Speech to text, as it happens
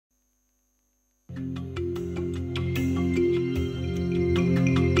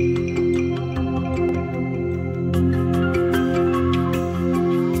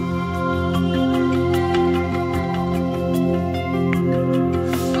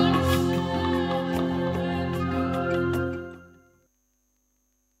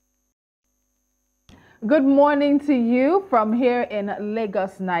Good morning to you from here in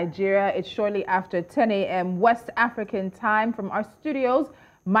Lagos, Nigeria. It's shortly after 10 a.m. West African time from our studios.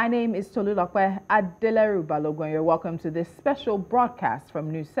 My name is Tolulope Adeleru-Balogun. You're welcome to this special broadcast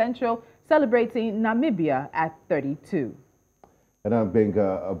from News Central celebrating Namibia at 32. And I'm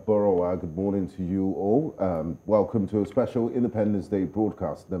Gbenga Aborowa. Good morning to you all. Welcome to a special Independence Day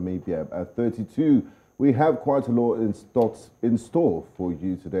broadcast, Namibia at 32. We have quite a lot in store for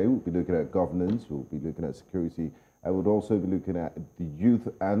you today. We'll be looking at governance, we'll be looking at security, and we'll also be looking at the youth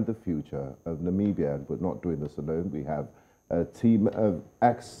and the future of Namibia. And we're not doing this alone. We have a team of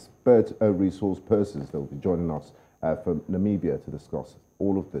expert resource persons that will be joining us from Namibia to discuss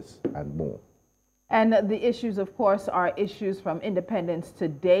all of this and more. And the issues, of course, are issues from independence to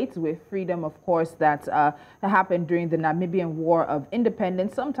date, with freedom, of course, that happened during the Namibian War of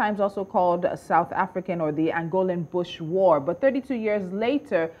Independence, sometimes also called South African or the Angolan Bush War. But 32 years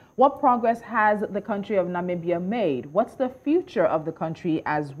later, what progress has the country of Namibia made? What's the future of the country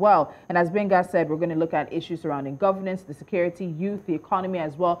as well? And as Gbenga said, we're going to look at issues surrounding governance, the security, youth, the economy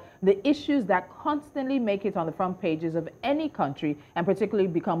as well, the issues that constantly make it on the front pages of any country and particularly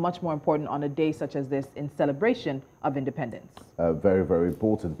become much more important on a day such as this in celebration of independence. Very, very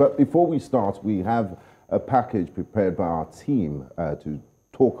important. But before we start, we have a package prepared by our team to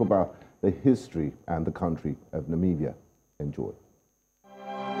talk about the history and the country of Namibia. Enjoy.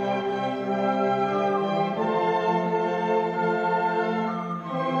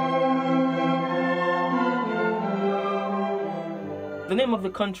 The name of the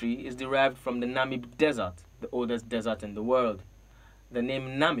country is derived from the Namib Desert, the oldest desert in the world. The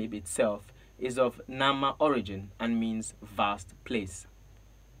name Namib itself is of Nama origin and means vast place.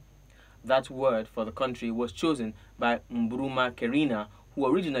 That word for the country was chosen by Mbruma Kerina, who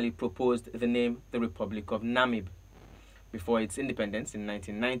originally proposed the name the Republic of Namib. Before its independence in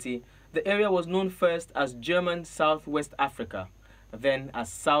 1990, the area was known first as German Southwest Africa, then as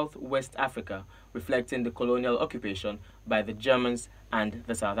Southwest Africa, reflecting the colonial occupation by the Germans and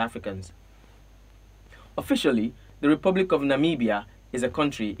the South Africans. Officially, the Republic of Namibia is a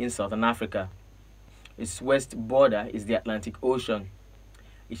country in Southern Africa. Its west border is the Atlantic Ocean.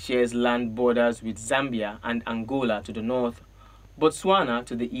 It shares land borders with Zambia and Angola to the north, Botswana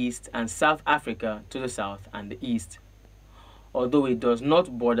to the east, and South Africa to the south and the east. Although it does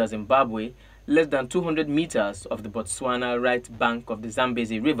not border Zimbabwe, less than 200 meters of the Botswana right bank of the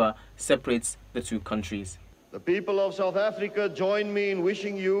Zambezi River separates the two countries. The people of South Africa join me in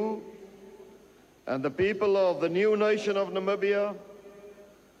wishing you and the people of the new nation of Namibia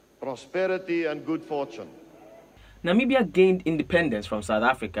prosperity and good fortune. Namibia gained independence from South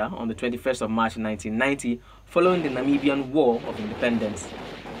Africa on the 21st of March 1990 following the Namibian War of Independence.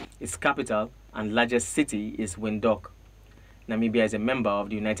 Its capital and largest city is Windhoek. Namibia is a member of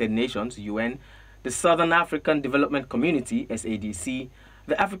the United Nations, UN, the Southern African Development Community, SADC,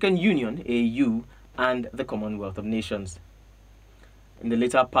 the African Union, AU, and the Commonwealth of Nations. In the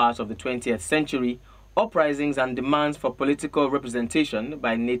later part of the 20th century, uprisings and demands for political representation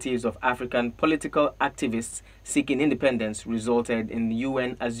by natives of African political activists seeking independence resulted in the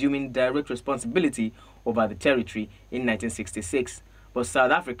UN assuming direct responsibility over the territory in 1966, but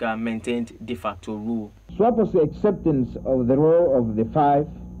South Africa maintained de facto rule. SWAPO's acceptance of the role of the five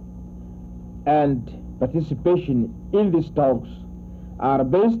and participation in these talks are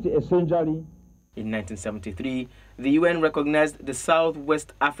based essentially. In 1973, the UN recognized the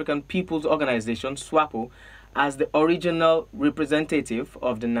Southwest African People's Organization, SWAPO, as the original representative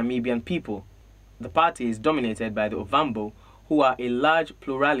of the Namibian people. The party is dominated by the Ovambo, who are a large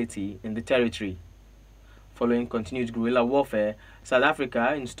plurality in the territory. Following continued guerrilla warfare, South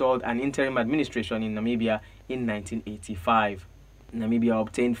Africa installed an interim administration in Namibia in 1985. Namibia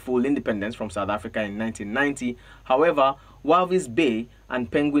obtained full independence from South Africa in 1990. However, Walvis Bay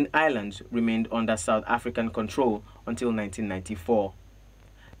and Penguin Islands remained under South African control until 1994.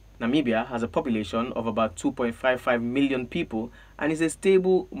 Namibia has a population of about 2.55 million people and is a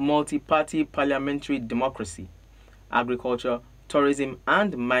stable multi-party parliamentary democracy. Agriculture, tourism,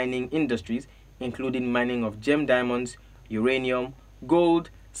 and mining industries, including mining of gem diamonds, uranium, gold,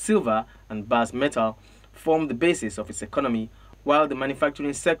 silver, and base metal, form the basis of its economy, while the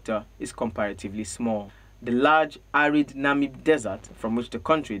manufacturing sector is comparatively small. The large, arid Namib Desert, from which the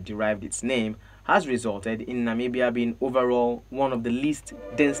country derived its name, has resulted in Namibia being overall one of the least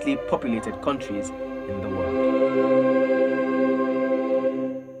densely populated countries in the world.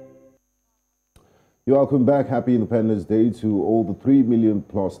 You're welcome back. Happy Independence Day to all the 3 million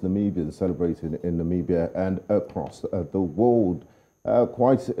plus Namibians celebrating in Namibia and across the world.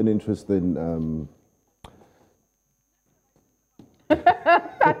 Quite an interesting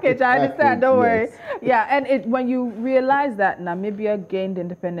Package, I understand, don't worry. Yes. Yeah, and when you realize that Namibia gained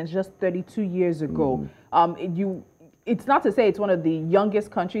independence just 32 years ago, it's not to say it's one of the youngest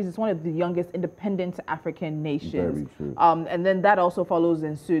countries, it's one of the youngest independent African nations. Very true. And then that also follows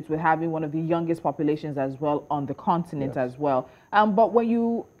in suit with having one of the youngest populations as well on the continent as well. But when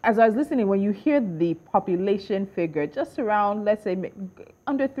you, as I was listening, when you hear the population figure just around, let's say,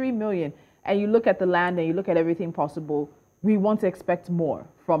 under 3 million, and you look at the land and you look at everything possible, we want to expect more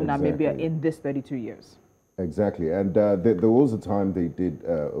from Namibia in this 32 years. Exactly, and there was a time they did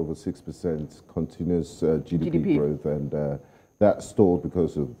over 6% continuous GDP growth, and that stalled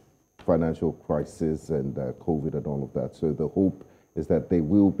because of financial crisis and COVID and all of that. So the hope is that they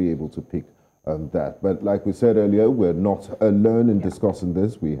will be able to pick on that. But like we said earlier, we're not alone in discussing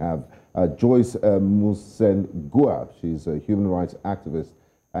this. We have Joyce Muzengua. She's a human rights activist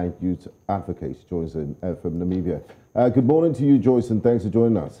and youth advocate. She joins in from Namibia. Good morning to you, Joyce, and thanks for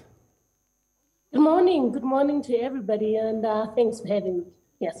joining us. Good morning to everybody, and thanks for having me.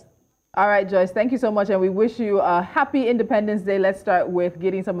 Yes. All right, Joyce, thank you so much, and we wish you a happy Independence Day. Let's start with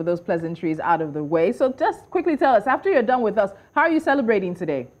getting some of those pleasantries out of the way. So just quickly tell us, after you're done with us, how are you celebrating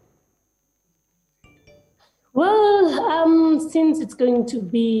today? Well, since it's going to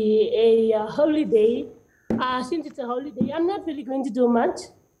be a holiday, I'm not really going to do much.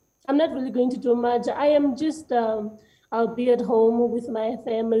 I am just, I'll be at home with my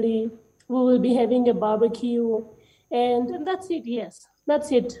family. We will be having a barbecue, and that's it. Yes,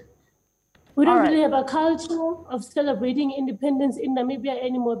 that's it. We don't really have a culture of celebrating independence in Namibia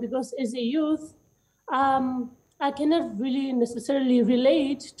anymore because as a youth, I cannot really necessarily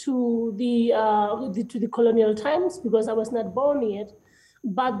relate to the colonial times because I was not born yet.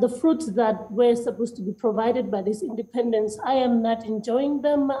 But the fruits that were supposed to be provided by this independence, I am not enjoying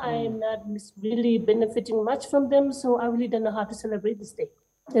them. I am not really benefiting much from them. So I really don't know how to celebrate this day.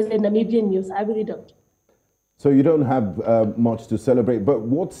 As a Namibian youth, I really don't. So you don't have much to celebrate, but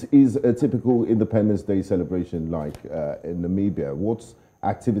what is a typical Independence Day celebration like in Namibia? What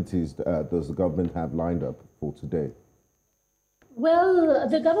activities does the government have lined up for today? Well,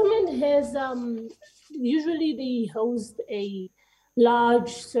 the government has, usually they host a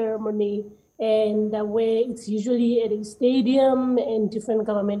large ceremony and where it's usually at a stadium and different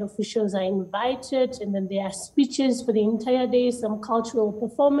government officials are invited, and then there are speeches for the entire day, some cultural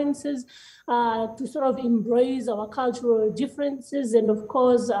performances to sort of embrace our cultural differences. And of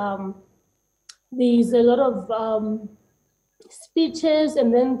course, there's a lot of speeches,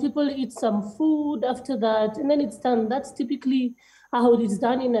 and then people eat some food after that, and then it's done. That's typically how it is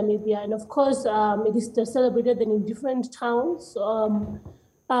done in Namibia. And of course, it is celebrated then in different towns.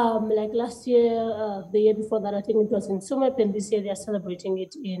 Like last year, the year before that, I think it was in Sumep, and this year they are celebrating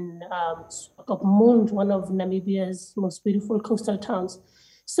it in Swakopmund, one of Namibia's most beautiful coastal towns.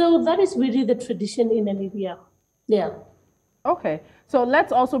 So that is really the tradition in Namibia. Yeah. Okay, so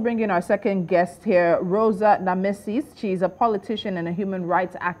let's also bring in our second guest here, Rosa Namises. She's a politician and a human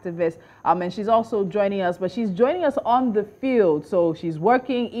rights activist, and she's also joining us, but she's joining us on the field. So she's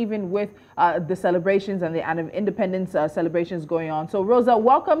working even with the celebrations and the independence celebrations going on. So Rosa,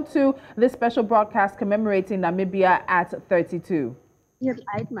 welcome to this special broadcast commemorating Namibia at 32. Yes,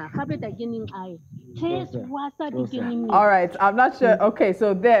 all right, I'm not sure. Okay,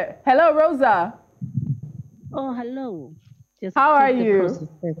 so there. Hello, Rosa. Oh, hello. How are you?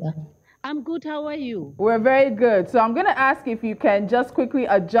 I'm good. How are you? We're very good. So I'm going to ask if you can just quickly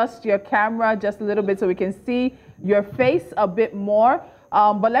adjust your camera just a little bit so we can see your face a bit more.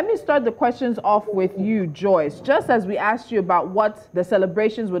 But let me start the questions off with you, Joyce. Just as we asked you about what the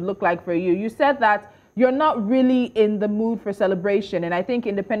celebrations would look like for you, you said that you're not really in the mood for celebration. And I think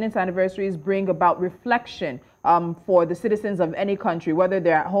independence anniversaries bring about reflection for the citizens of any country, whether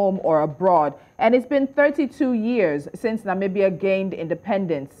they're at home or abroad. And it's been 32 years since Namibia gained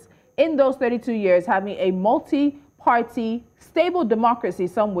independence. In those 32 years, having a multi-party, stable democracy,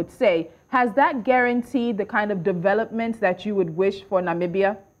 some would say, has that guaranteed the kind of development that you would wish for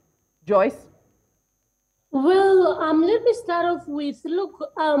Namibia? Joyce? Well, let me start off with, look,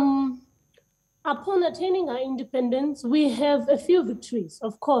 upon attaining our independence, we have a few victories.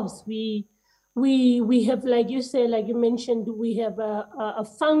 Of course, we have, like you say, like you mentioned, we have a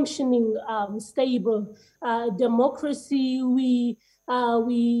functioning, stable democracy. We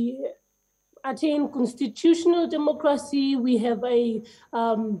attain constitutional democracy. We have a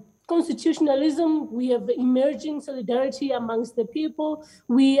constitutionalism. We have emerging solidarity amongst the people.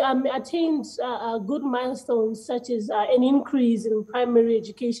 We attained good milestones such as an increase in primary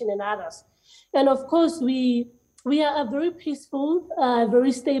education and others. And of course, we We are a very peaceful,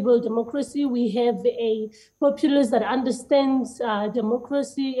 very stable democracy. We have a populace that understands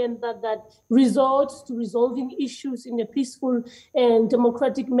democracy and that resorts to resolving issues in a peaceful and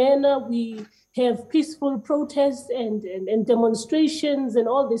democratic manner. We have peaceful protests and demonstrations and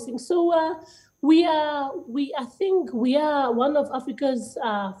all these things. So I think we are one of Africa's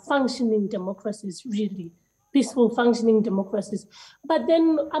functioning democracies, really peaceful functioning democracies. But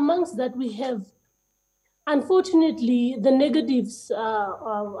then amongst that, we have, unfortunately, the negatives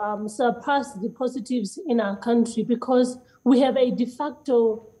surpass the positives in our country, because we have a de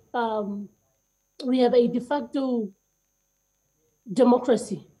facto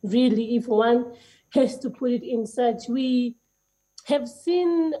democracy, really, if one has to put it in such. We have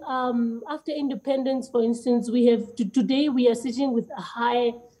seen after independence, for instance, today we are sitting with a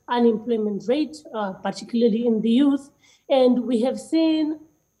high unemployment rate, particularly in the youth, and we have seen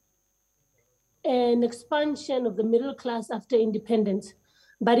an expansion of the middle class after independence.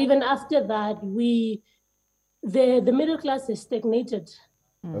 But even after that, the middle class has stagnated.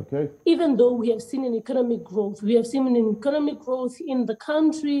 Okay. Even though we have seen an economic growth, in the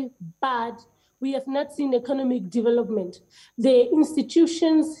country, but we have not seen economic development. The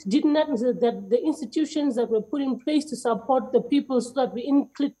institutions that were put in place to support the people so that we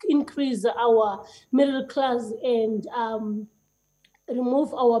increase our middle class and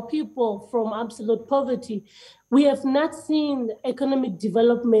remove our people from absolute poverty, we have not seen economic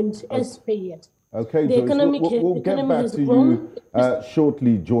development as per yet. Okay, Joyce, we'll get back to you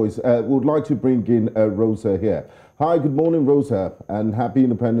shortly, Joyce. We'd like to bring in Rosa here. Hi, good morning, Rosa, and happy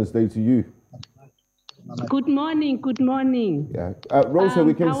Independence Day to you. Good morning, good morning. Yeah. Rosa,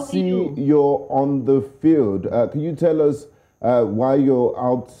 we can see you're on the field. Can you tell us why you're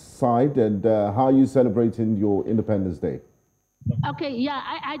outside and how are you celebrating your Independence Day? Okay, yeah,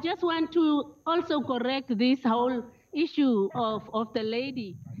 I just want to also correct this whole issue of the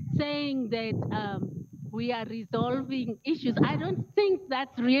lady saying that we are resolving issues. I don't think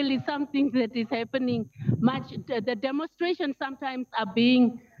that's really something that is happening much. The demonstrations sometimes are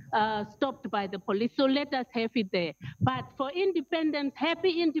being stopped by the police, so let us have it there. But for independence,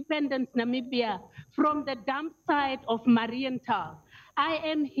 happy independence, Namibia, from the dump site of Marienthal. I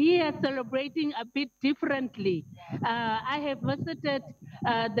am here celebrating a bit differently. I have visited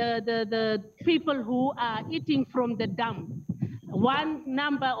the people who are eating from the dump. One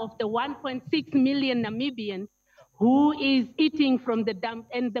number of the 1.6 million Namibians who is eating from the dump,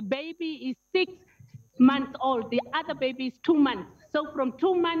 and the baby is 6 months old. The other baby is 2 months. So from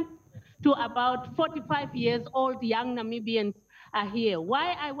 2 months to about 45 years old, young Namibians are here.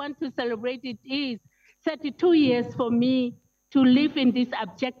 Why I want to celebrate it is 32 years for me to live in this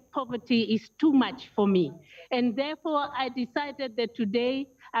abject poverty is too much for me. And therefore, I decided that today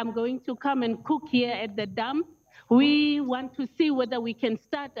I'm going to come and cook here at the dump. We want to see whether we can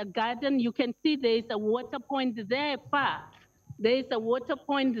start a garden. You can see there is a water point there far. There is a water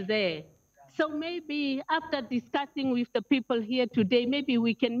point there. So maybe after discussing with the people here today, maybe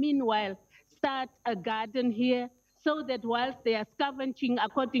we can meanwhile start a garden here so that whilst they are scavenging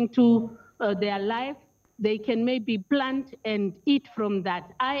according to their life, they can maybe plant and eat from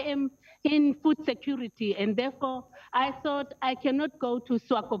that. I am in food security, and therefore I thought I cannot go to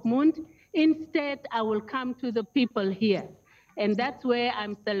Swakopmund. Instead, I will come to the people here. And that's where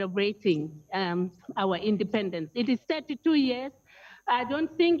I'm celebrating our independence. It is 32 years. I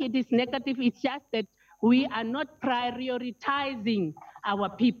don't think it is negative. It's just that we are not prioritizing our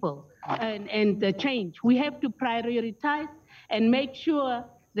people and the change. We have to prioritize and make sure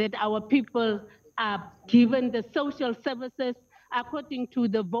that our people are given the social services according to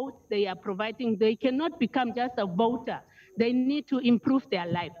the votes they are providing. They cannot become just a voter. They need to improve their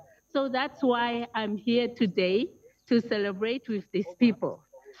life. So that's why I'm here today to celebrate with these people.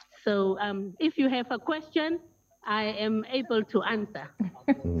 So if you have a question, I am able to answer.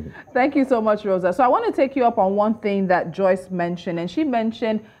 Thank you so much, Rosa. So I want to take you up on one thing that Joyce mentioned, and she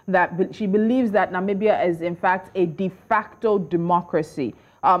mentioned that she believes that Namibia is in fact a de facto democracy.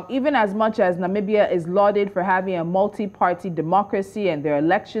 Even as much as Namibia is lauded for having a multi-party democracy and their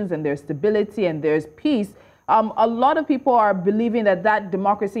elections and their stability and there's peace, a lot of people are believing that that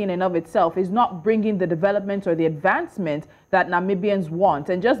democracy in and of itself is not bringing the development or the advancement that Namibians want.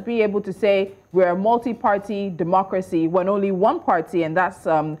 And just be able to say we're a multi-party democracy when only one party, and that's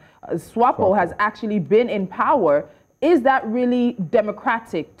SWAPO, has actually been in power. Is that really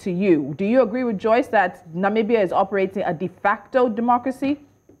democratic to you? Do you agree with Joyce that Namibia is operating a de facto democracy?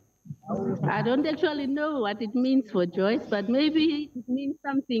 I don't actually know what it means for Joyce, but maybe it means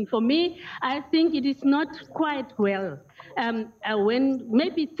something. For me, I think it is not quite well. When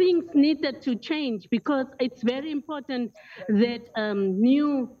maybe things needed to change, because it's very important that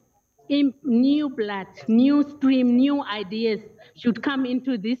new blood, new stream, new ideas should come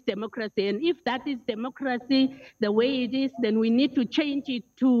into this democracy. And if that is democracy the way it is, then we need to change it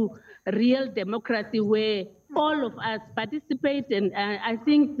to real democracy where all of us participate. And I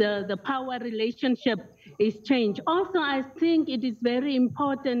think the power relationship is changed. Also, I think it is very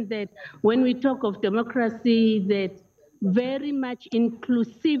important that when we talk of democracy, that very much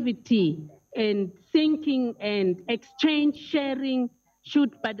inclusivity and thinking and exchange, sharing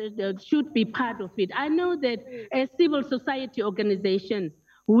should be part of it. I know that as civil society organizations,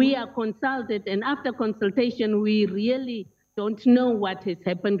 we are consulted, and after consultation, we really don't know what has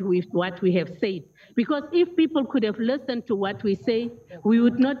happened with what we have said. Because if people could have listened to what we say, we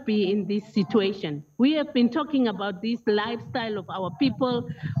would not be in this situation. We have been talking about this lifestyle of our people.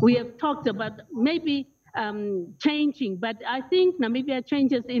 We have talked about maybe changing, but I think Namibia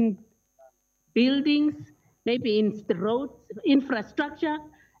changes in buildings, maybe in the roads, infrastructure,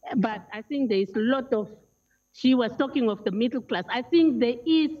 but I think there is a lot of, she was talking of the middle class. I think there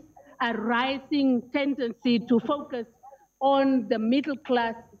is a rising tendency to focus on the middle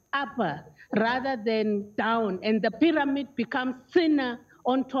class upper rather than down, and the pyramid becomes thinner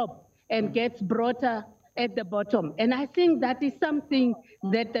on top and gets broader at the bottom. And I think that is something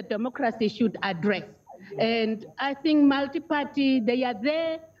that the democracy should address. And I think multi-party, they are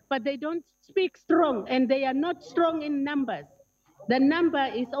there, but they don't speak strong, and they are not strong in numbers. The number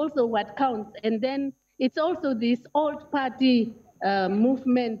is also what counts. And then it's also this old party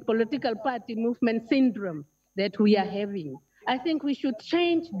movement, political party movement syndrome that we are having. I think we should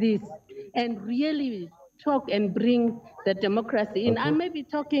change this and really talk and bring the democracy in. I may be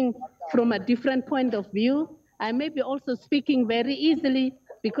talking from a different point of view. I may be also speaking very easily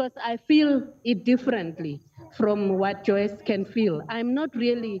because I feel it differently from what Joyce can feel. I'm not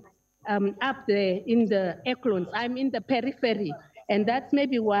really up there in the echelons. I'm in the periphery, and that's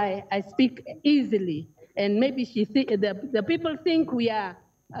maybe why I speak easily. And maybe the people think we are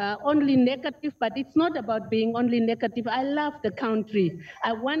only negative, but it's not about being only negative. I love the country.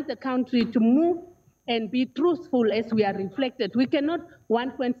 I want the country to move and be truthful as we are reflected. We cannot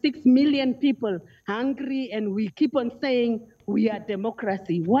 1.6 million people hungry and we keep on saying we are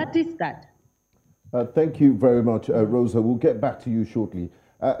democracy. What is that? Thank you very much, Rosa. We'll get back to you shortly.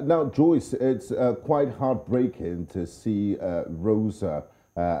 Now, Joyce, it's quite heartbreaking to see Rosa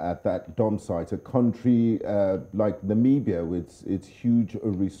at that dump site, a country like Namibia with its huge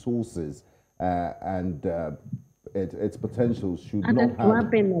resources and its potential should not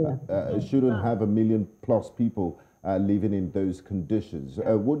have, shouldn't have 1 million plus people living in those conditions.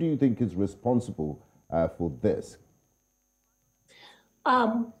 What do you think is responsible for this?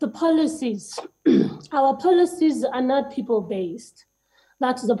 The policies, our policies are not people-based.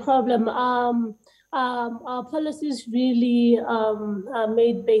 That's the problem. Our policies really are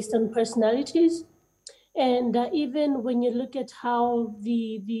made based on personalities. And even when you look at how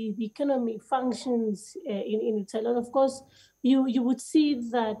the economy functions in Italy, of course, you would see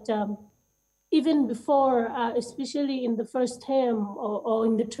that even before, especially in the first term or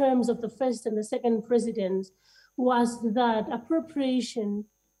in the terms of the first and the second presidents, was that appropriation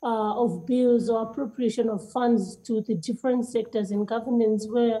of bills or appropriation of funds to the different sectors in governance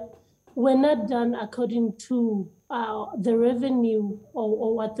were not done according to the revenue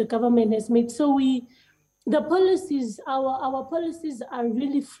or what the government has made. So the policies, our policies are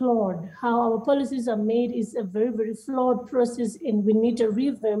really flawed. How our policies are made is a very, very flawed process, and we need a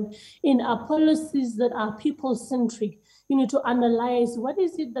revamp in our policies that are people-centric. You need to analyze what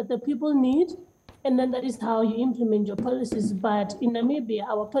is it that the people need, and then that is how you implement your policies. But in Namibia,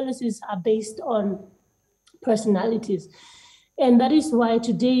 our policies are based on personalities. And that is why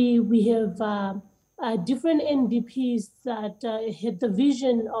today we have different NDPs that had the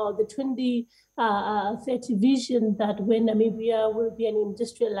vision or the 2030 vision that when Namibia will be an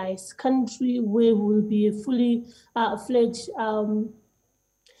industrialized country, where we will be a fully fledged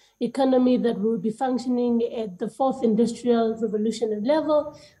economy that will be functioning at the fourth industrial revolution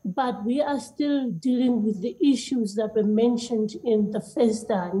level, but we are still dealing with the issues that were mentioned in the first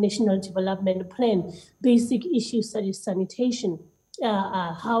National Development Plan, basic issues such as sanitation,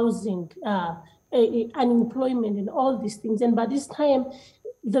 housing, unemployment, and all these things. And by this time,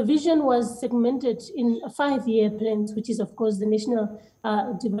 the vision was segmented in 5-year plans, which is, of course, the National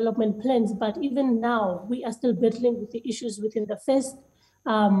Development Plans. But even now, we are still battling with the issues within the first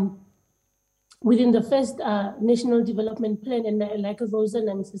within the first National Development Plan, and like Rosa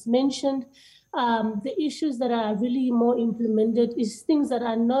Namises mentioned, the issues that are really more implemented is things that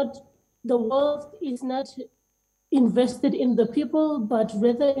are not, the wealth is not invested in the people, but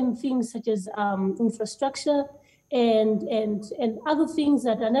rather in things such as infrastructure and other things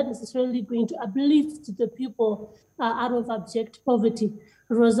that are not necessarily going to uplift the people out of abject poverty.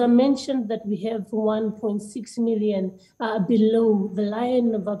 Rosa mentioned that we have 1.6 million below the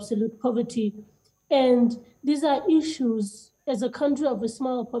line of absolute poverty. And these are issues as a country of a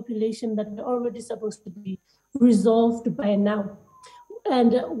small population that are already supposed to be resolved by now.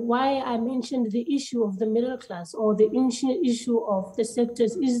 And why I mentioned the issue of the middle class or the issue of the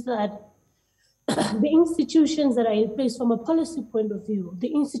sectors is that the institutions that are in place from a policy point of view,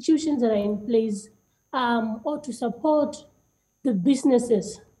 the institutions that are in place ought to support the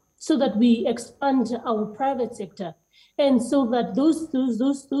businesses so that we expand our private sector. And so that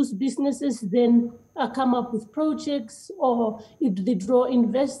those businesses then come up with projects, or if they draw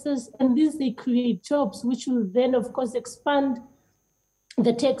investors, and this they create jobs, which will then of course expand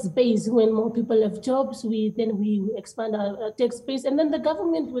the tax base. When more people have jobs, we expand our tax base, and then the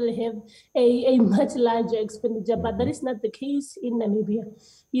government will have a much larger expenditure. But that is not the case in Namibia.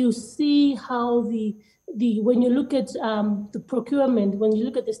 You see how when you look at the procurement, when you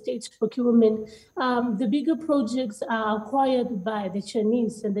look at the state's procurement, the bigger projects are acquired by the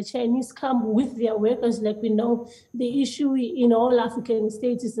Chinese, and the Chinese come with their workers. Like we know, the issue in all African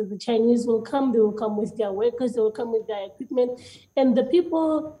states is that the Chinese will come, they will come with their workers, they will come with their equipment, and the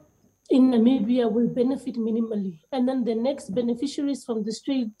people in Namibia will benefit minimally. And then the next beneficiaries from the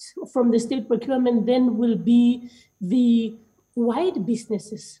state procurement then will be the white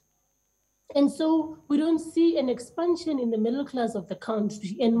businesses. And so we don't see an expansion in the middle class of the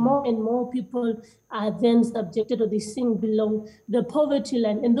country, and more people are then subjected, or they sink below the poverty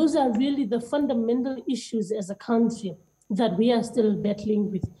line. And those are really the fundamental issues as a country that we are still battling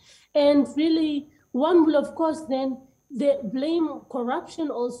with. And really, one will of course then they blame corruption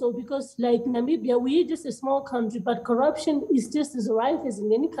also, because like Namibia, we're just a small country, but corruption is just as rife as in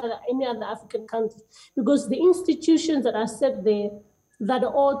any other African country, because the institutions that are set there that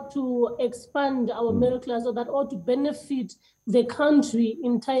ought to expand our middle class, or that ought to benefit the country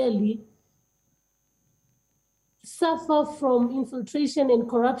entirely, suffer from infiltration and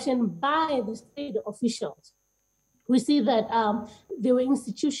corruption by the state officials. We see that there were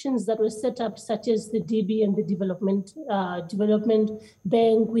institutions that were set up, such as the DB and the Development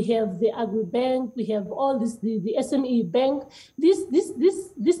Bank. We have the Agri Bank. We have all this, the SME Bank.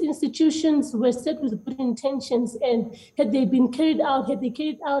 These institutions were set with good intentions, and had they carried out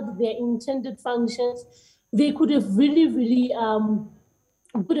their intended functions, they could have really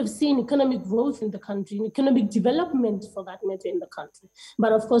could have seen economic growth in the country, and economic development for that matter in the country.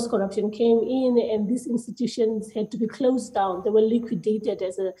 But of course, corruption came in, and these institutions had to be closed down. They were liquidated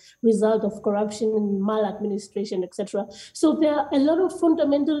as a result of corruption and maladministration, etc. So there are a lot of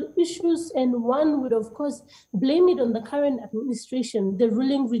fundamental issues, and one would of course blame it on the current administration. The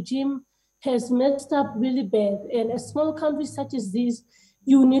ruling regime has messed up really bad, and a small country such as this,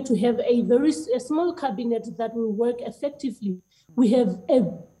 you need to have a small cabinet that will work effectively. We have a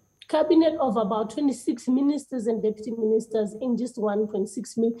cabinet of about 26 ministers and deputy ministers in just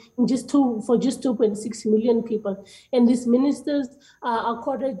 1.6 million, for just 2.6 million people. And these ministers are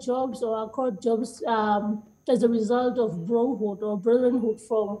accorded jobs as a result of brohood or brotherhood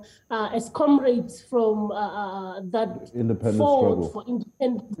from as comrades from that independent fought struggle for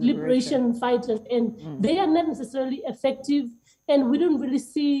independent liberation fighters, and they are not necessarily effective, and we don't really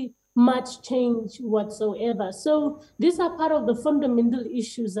see much change whatsoever. So these are part of the fundamental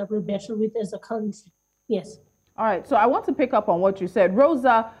issues that we battle with as a country. Yes. All right, so I want to pick up on what you said.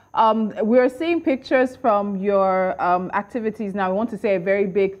 Rosa, we're seeing pictures from your activities now. I want to say a very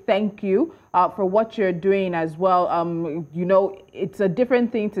big thank you for what you're doing as well. You know, it's a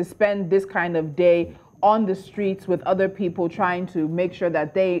different thing to spend this kind of day on the streets with other people, trying to make sure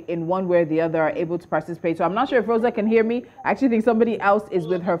that they, in one way or the other, are able to participate. So I'm not sure if Rosa can hear me. I actually think somebody else is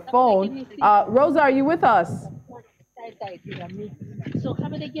with her phone. Rosa, are you with us?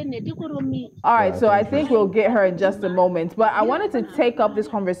 All right, so I think we'll get her in just a moment. But I wanted to take up this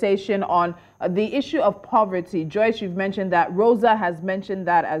conversation on the issue of poverty. Joyce, you've mentioned that. Rosa has mentioned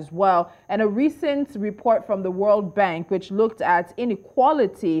that as well. And a recent report from the World Bank, which looked at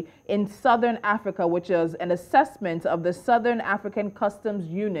inequality in Southern Africa, which is an assessment of the Southern African Customs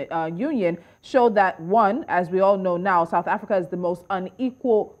Union, showed that, one, as we all know now, South Africa is the most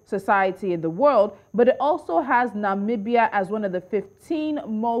unequal society in the world, but it also has Namibia as one of the 15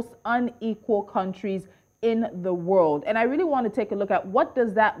 most unequal countries in the world. And I really want to take a look at what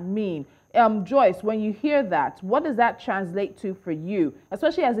does that mean? Joyce, when you hear that, what does that translate to for you,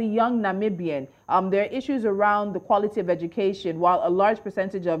 especially as a young Namibian? There are issues around the quality of education. While a large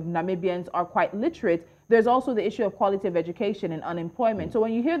percentage of Namibians are quite literate, there's also the issue of quality of education and unemployment. So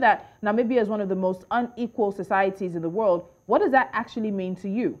when you hear that Namibia is one of the most unequal societies in the world, what does that actually mean to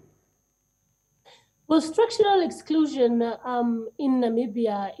you? Well, structural exclusion in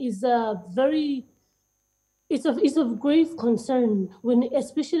Namibia is it's of grave concern,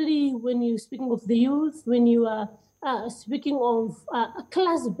 especially when you're speaking of the youth, when you are speaking of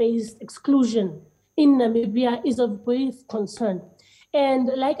class-based exclusion in Namibia is of grave concern.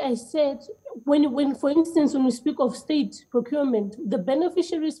 And like I said, when for instance, when we speak of state procurement, the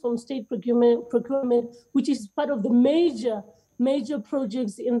beneficiaries from state procurement, which is part of the major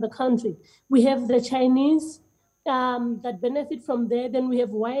projects in the country, we have the Chinese that benefit from there, then we have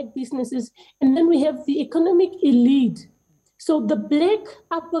white businesses, and then we have the economic elite. So the black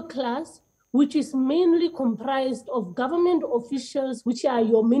upper class, which is mainly comprised of government officials, which are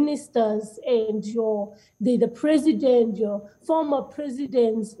your ministers and the president, your former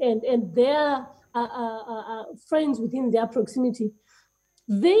presidents, and their friends within their proximity,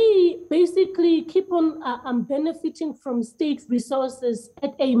 they basically keep on benefiting from state resources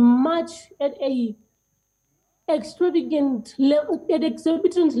at exorbitant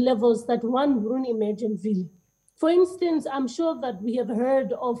levels that one wouldn't imagine really. For instance, I'm sure that we have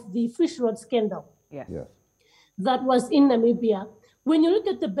heard of the fish rod scandal. Yes. That was in Namibia. When you look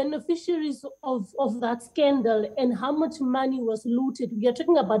at the beneficiaries of that scandal and how much money was looted, we are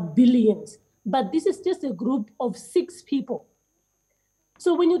talking about billions. But this is just a group of 6 people.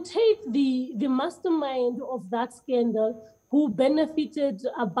 So when you take the mastermind of that scandal, who benefited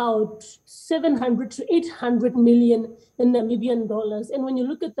about 700 to 800 million in Namibian dollars. And when you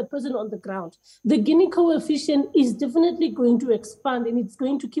look at the person on the ground, the Gini coefficient is definitely going to expand, and it's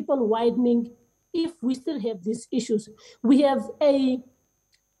going to keep on widening if we still have these issues. We have a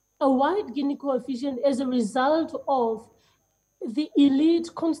wide Gini coefficient as a result of the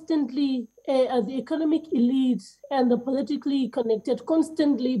elite constantly, the economic elite and the politically connected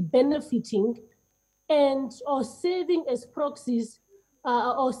constantly benefiting or serving as proxies,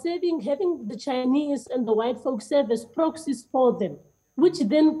 having the Chinese and the white folks serve as proxies for them, which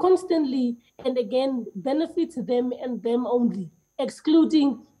then constantly and again benefits them and them only,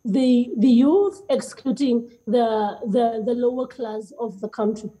 excluding the youth, excluding the lower class of the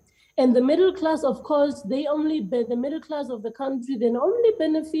country. And the middle class, of course, the middle class of the country then only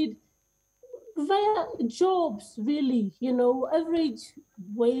benefit via jobs, really, average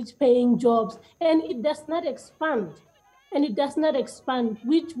wage paying jobs, and it does not expand.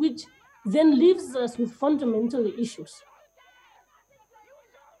 Which then leaves us with fundamental issues.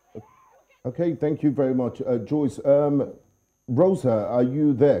 Okay, thank you very much. Joyce, Rosa, are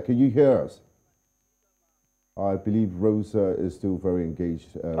you there? Can you hear us? I believe Rosa is still very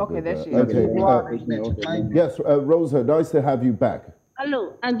engaged. Okay, there she is. Okay. Yes, Rosa, nice to have you back.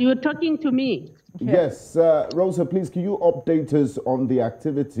 Hello, and you're talking to me? Yes, Rosa, please, can you update us on the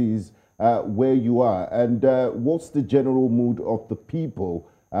activities where you are, and what's the general mood of the people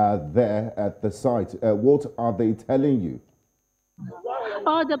there at the site? What are they telling you?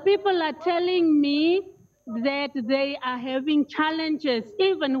 Oh, the people are telling me that they are having challenges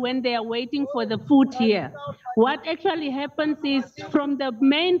even when they are waiting for the food here. What actually happens is from the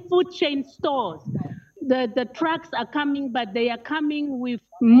main food chain stores, the trucks are coming, but they are coming with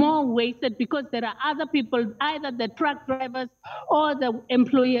more wasted because there are other people, either the truck drivers or the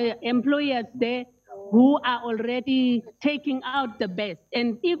employers there, who are already taking out the best.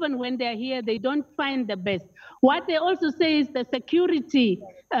 And even when they're here, they don't find the best. What they also say is the security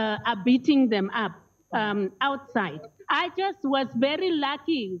are beating them up outside. I just was very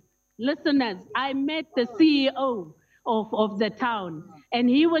lucky, listeners. I met the CEO of the town, and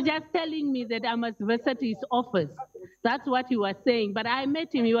he was just telling me that I must visit his office. That's what he was saying. But I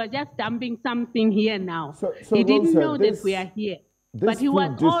met him, he was just dumping something here now. So he didn't Rosa, know that we are here. But he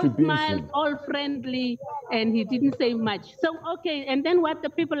was all smiles, all friendly, and he didn't say much. So, okay, and then what the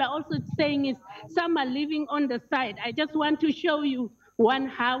people are also saying is some are living on the side. I just want to show you one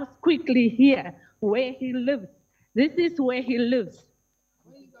house quickly here where he lives. This is where he lives.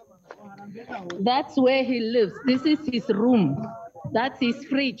 That's where he lives. This is his room. That's his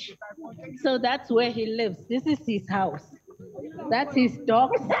fridge. So that's where he lives. This is his house. That's his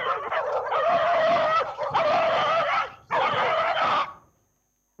dogs.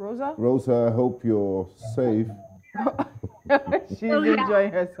 Rosa, I hope you're safe. She's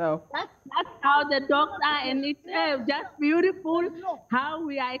enjoying herself. That's how the dogs are, and it's just beautiful how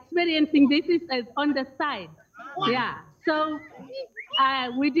we are experiencing. This is on the side. Yeah. So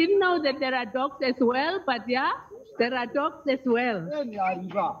We didn't know that there are dogs as well, but yeah, there are dogs as well.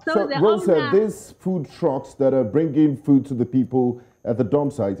 So Rosa, these food trucks that are bringing food to the people at the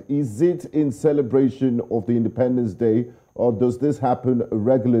dump site, is it in celebration of the Independence Day, or does this happen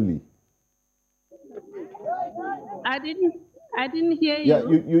regularly? I didn't hear you. Yeah,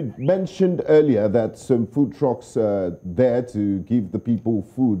 you mentioned earlier that some food trucks are there to give the people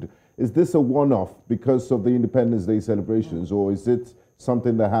food. Is this a one-off because of the Independence Day celebrations, or is it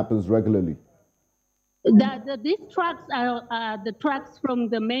something that happens regularly? These trucks are the trucks from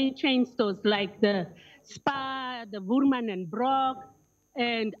the main chain stores like the Spar, the Woermann and Brock,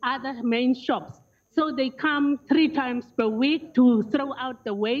 and other main shops. So they come 3 times per week to throw out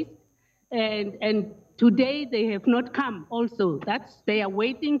the waste, and today they have not come also. They are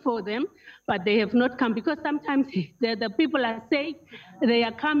waiting for them, but they have not come because sometimes the people are saying they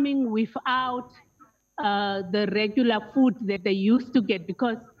are coming without the regular food that they used to get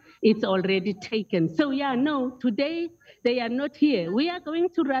because it's already taken. So yeah, no, today they are not here. We are going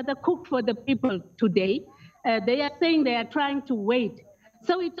to rather cook for the people today. They are saying they are trying to wait.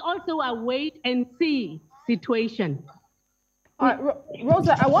 So it's also a wait and see situation. All right,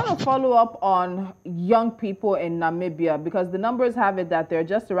 Rosa, I want to follow up on young people in Namibia because the numbers have it that there are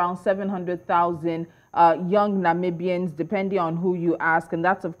just around 700,000 young Namibians, depending on who you ask. And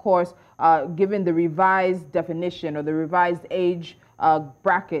that's, of course, given the revised definition or the revised age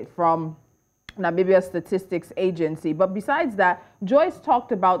bracket from Namibia Statistics Agency. But besides that, Joyce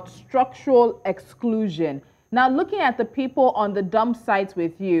talked about structural exclusion. Now, looking at the people on the dump sites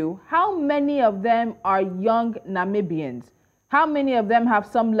with you, how many of them are young Namibians? How many of them have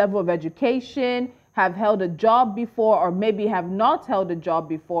some level of education, have held a job before, or maybe have not held a job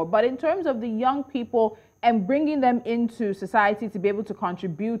before? But in terms of the young people and bringing them into society to be able to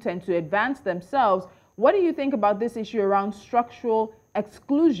contribute and to advance themselves, what do you think about this issue around structural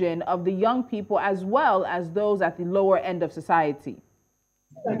exclusion of the young people as well as those at the lower end of society?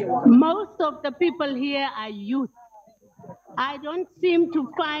 Most of the people here are youth. I don't seem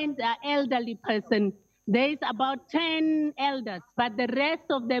to find an elderly person. There's about 10 elders, but the rest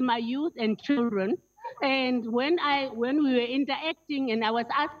of them are youth and children. And when we were interacting and I was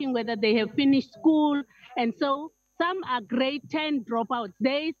asking whether they have finished school, and so some are grade 10 dropouts.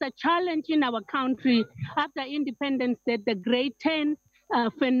 There is a challenge in our country after independence that the grade 10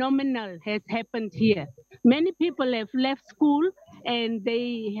 phenomenon has happened here. Many people have left school and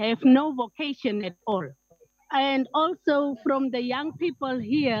they have no vocation at all. And also from the young people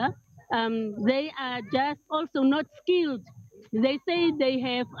here, they are just also not skilled. They say they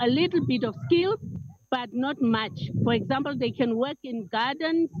have a little bit of skill, but not much. For example, they can work in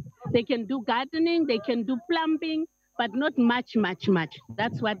gardens, they can do gardening, they can do plumbing, but not much.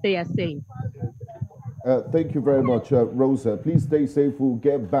 That's what they are saying. Thank you very much, Rosa. Please stay safe. We'll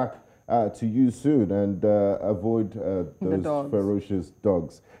get back to you soon and avoid those ferocious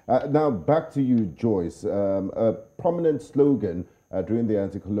dogs. Now, back to you, Joyce. A prominent slogan during the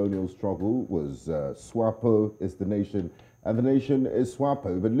anti-colonial struggle was SWAPO is the nation, and the nation is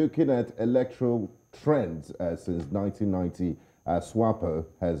SWAPO. But looking at electoral trends since 1990, SWAPO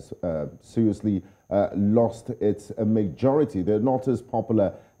has seriously lost its majority. They're not as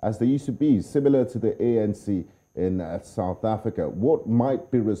popular as they used to be, similar to the ANC in South Africa. What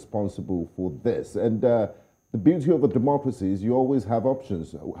might be responsible for this? And the beauty of a democracy is you always have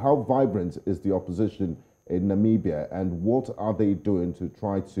options. How vibrant is the opposition in Namibia, and what are they doing to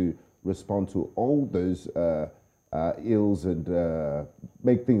try to respond to all those ills and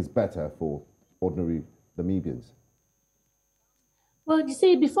make things better for ordinary Namibians? Well, you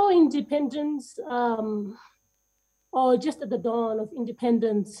see, before independence, or just at the dawn of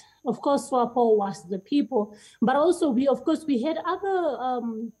independence, of course, SWAPO was the people, but also we had other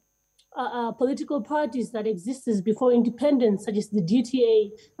political parties that existed before independence, such as the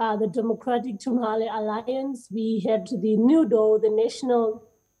DTA, the Democratic Tumhale Alliance. We had the NUDO, the National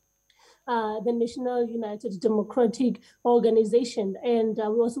United Democratic Organization, and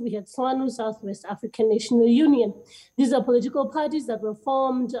we had SWANU, Southwest African National Union. These are political parties that were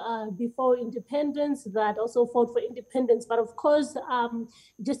formed before independence that also fought for independence. But of course,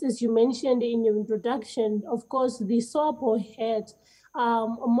 just as you mentioned in your introduction, of course, the SWAPO had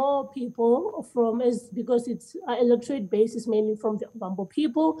more people because its electorate base is mainly from the Bambo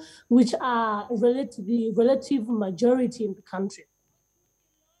people, which are relative majority in the country.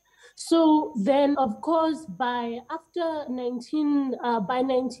 So then, of course, by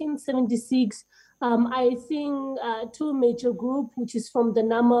 1976, I think two major groups, which is from the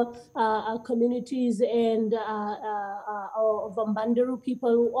Nama communities and of Mbanderu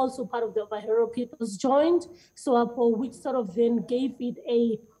people, also part of the Ovahero peoples, joined SWAPO, which sort of then gave it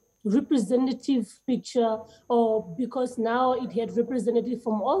a representative picture, or because now it had representatives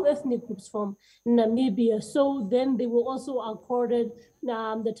from all ethnic groups from Namibia. So then they were also accorded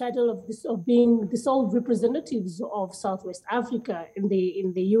the title of being the sole representatives of Southwest Africa in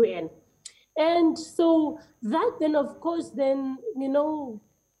the UN. And so that then, of course, then,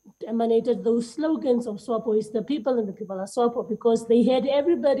 emanated those slogans of SWAPO is the people and the people are SWAPO, because they had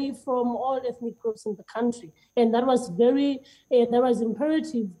everybody from all ethnic groups in the country. And that was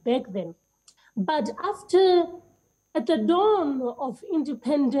imperative back then. But at the dawn of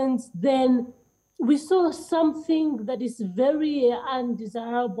independence, then we saw something that is very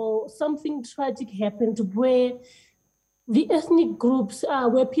undesirable, something tragic happened where the ethnic groups,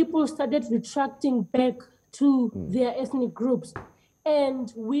 where people started retracting back to their ethnic groups.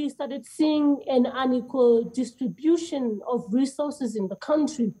 And we started seeing an unequal distribution of resources in the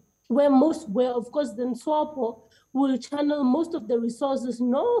country, where of course, then SWAPO will channel most of the resources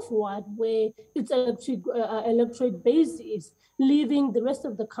northward, where its electorate base is, leaving the rest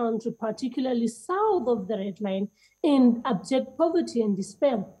of the country, particularly south of the red line, in abject poverty and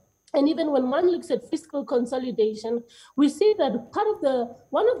despair. And even when one looks at fiscal consolidation, we see that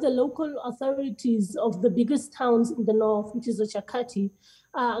one of the local authorities of the biggest towns in the north, which is Ochakati,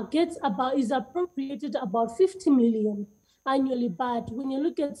 is appropriated about 50 million annually. But when you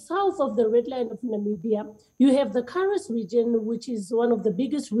look at south of the red line of Namibia, you have the Karas region, which is one of the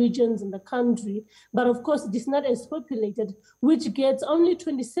biggest regions in the country, but of course it is not as populated, which gets only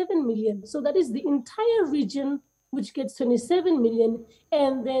 27 million. So that is the entire region which gets 27 million.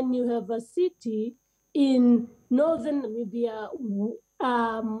 And then you have a city in northern Namibia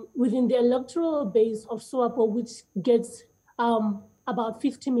within the electoral base of SWAPO, which gets about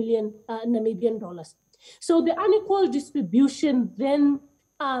 50 million Namibian dollars. So the unequal distribution then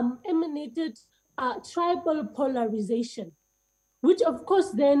emanated tribal polarization, which of course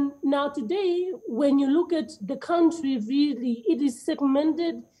then, now today, when you look at the country, really, it is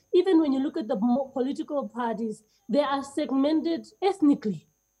segmented. Even when you look at the political parties, they are segmented ethnically.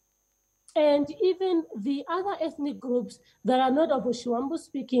 And even the other ethnic groups that are not of Oshiwambo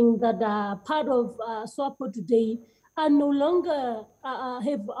speaking, that are part of SWAPO today, are no longer,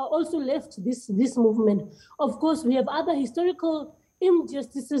 have also left this movement. Of course, we have other historical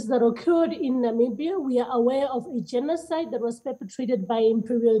injustices that occurred in Namibia. We are aware of a genocide that was perpetrated by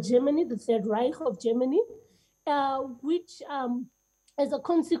Imperial Germany, the Third Reich of Germany, which as a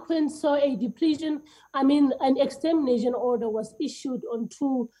consequence saw a depletion. An extermination order was issued on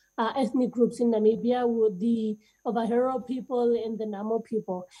two ethnic groups in Namibia, with the Ovahero people and the Namo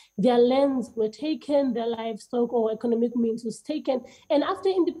people. Their lands were taken, their livestock or economic means was taken. And after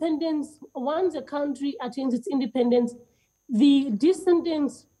independence, once a country attains its independence, the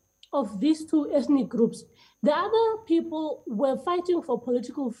descendants of these two ethnic groups, the other people were fighting for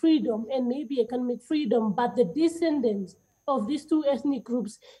political freedom and maybe economic freedom, but the descendants of these two ethnic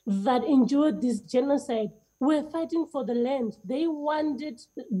groups that endured this genocide were fighting for the land. They wanted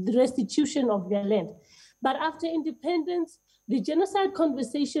the restitution of their land. But after independence, the genocide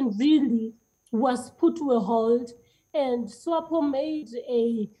conversation really was put to a halt, and SWAPO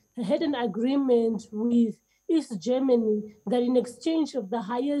had an agreement with East Germany that in exchange of the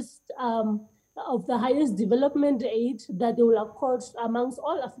highest development aid that they will accord amongst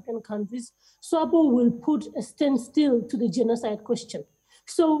all African countries, SWAPO will put a standstill to the genocide question.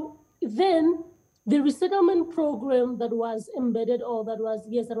 So then the resettlement program that was embedded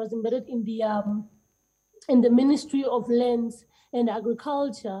in the Ministry of Lands and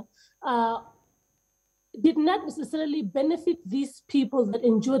Agriculture did not necessarily benefit these people that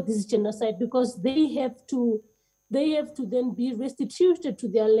endured this genocide, because they have to then be restituted to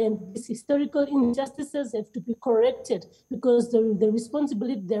their land. These historical injustices have to be corrected, because the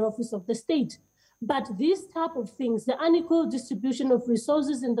responsibility thereof is of the state. But these type of things, the unequal distribution of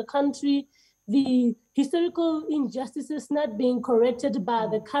resources in the country, the historical injustices not being corrected by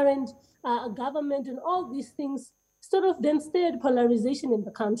the current government, and all these things sort of then stirred polarization in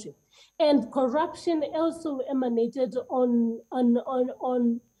the country. And corruption also emanated on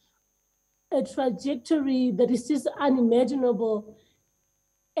a trajectory that is just unimaginable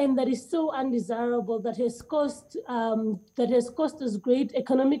and that is so undesirable, that has caused us great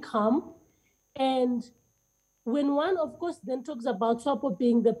economic harm. And when one, of course, then talks about SWAPO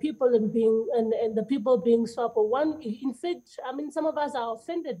being the people and the people being SWAPO, one, in fact, some of us are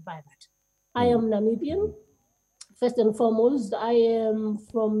offended by that. I am Namibian. First and foremost, I am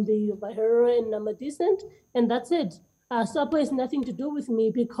from the Bahero and Nama descent, and that's it. SWAPO has nothing to do with me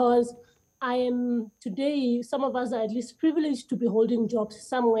because I am today, some of us are at least privileged to be holding jobs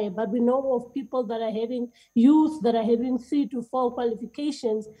somewhere, but we know of people that are having youth that are having 3 to 4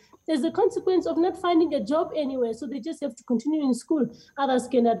 qualifications as a consequence of not finding a job anywhere. So they just have to continue in school. Others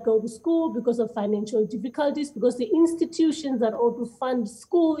cannot go to school because of financial difficulties, because the institutions that ought to fund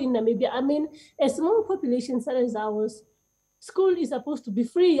school in Namibia, I mean, a small population such as ours, school is supposed to be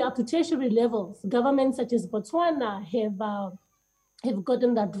free up to tertiary levels. Governments such as Botswana have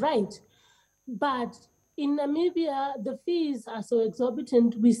gotten that right. But in Namibia, the fees are so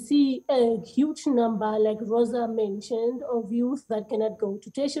exorbitant. We see a huge number, like Rosa mentioned, of youth that cannot go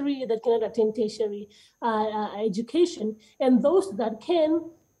to tertiary, that cannot attend tertiary education. And those that can,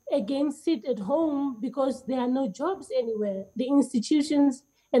 again, sit at home because there are no jobs anywhere. The institutions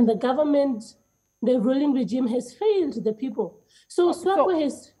and the government, the ruling regime has failed the people. So SWAPO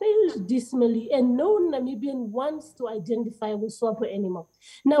has failed dismally, and no Namibian wants to identify with SWAPO anymore.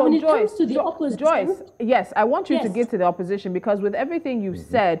 Now, so when it comes to the opposition... Joyce, yes, I want you to get to the opposition, because with everything you've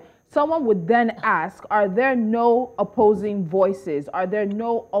said, someone would then ask, are there no opposing voices? Are there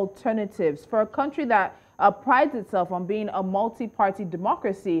no alternatives? For a country that prides itself on being a multi-party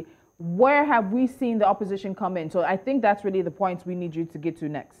democracy, where have we seen the opposition come in? So I think that's really the point we need you to get to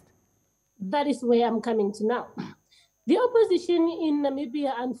next. That is where I'm coming to now. The opposition in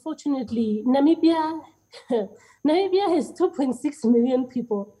Namibia, unfortunately, Namibia has 2.6 million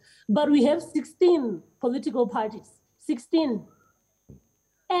people, but we have 16 political parties, 16.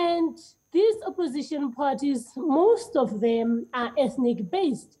 And these opposition parties, most of them are ethnic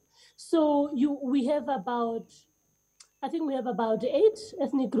based. So we have about 8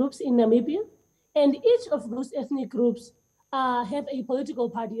 ethnic groups in Namibia, and each of those ethnic groups have a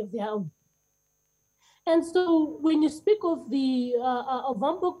political party of their own. And so when you speak of the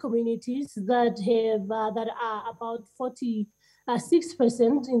Ovambo communities that are about 46%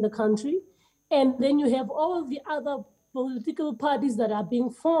 in the country, and then you have all the other political parties that are being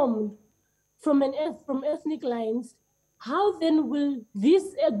formed from ethnic lines, how then will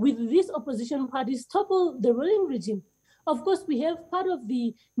these opposition parties topple the ruling regime? Of course, we have part of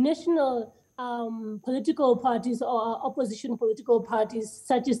the national political parties or opposition political parties,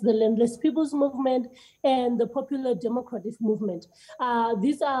 such as the Landless People's Movement and the Popular Democratic Movement. I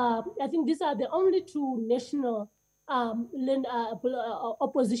think these are the only 2 national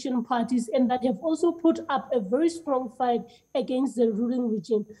opposition parties, and that have also put up a very strong fight against the ruling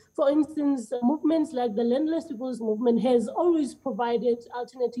regime. For instance, movements like the Landless People's Movement has always provided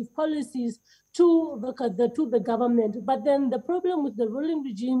alternative policies to the government. But then the problem with the ruling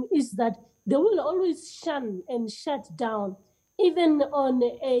regime is that they will always shun and shut down, even on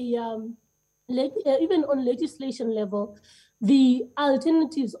legislation level. The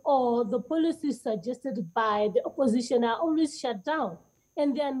alternatives or the policies suggested by the opposition are always shut down,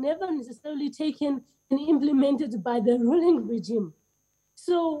 and they are never necessarily taken and implemented by the ruling regime.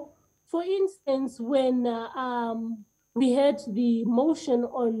 So, for instance, when we had the motion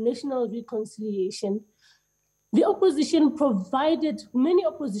on national reconciliation, many opposition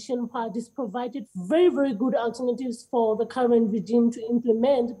parties provided very, very good alternatives for the current regime to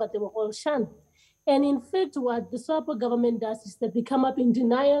implement, but they were all shunned. And in fact, what the SWAPO government does is that they come up in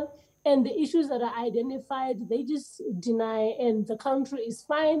denial, and the issues that are identified, they just deny, and the country is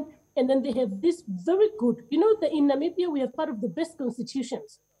fine. And then they have this very good, that in Namibia, we have part of the best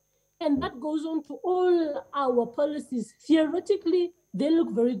constitutions. And that goes on to all our policies. Theoretically, they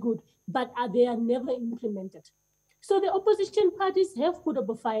look very good, but they are never implemented. So the opposition parties have put up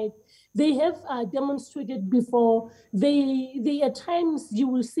a fight. They have demonstrated before. They at times, you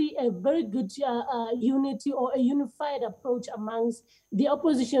will see a very good unity or a unified approach amongst the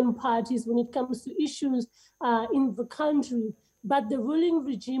opposition parties when it comes to issues in the country. But the ruling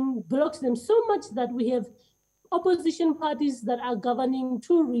regime blocks them so much that we have opposition parties that are governing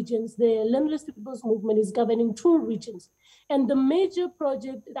 2 regions. The Landless People's Movement is governing 2 regions. And the major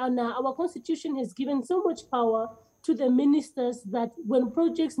project, our constitution has given so much power to the ministers that when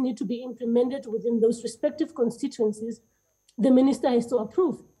projects need to be implemented within those respective constituencies, the minister has to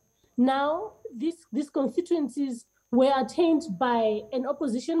approve. Now, these constituencies were attained by an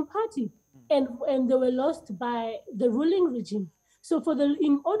opposition party, and they were lost by the ruling regime. So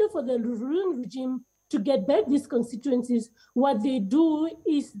in order for the ruling regime to get back these constituencies, what they do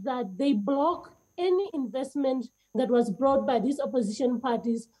is that they block any investment that was brought by these opposition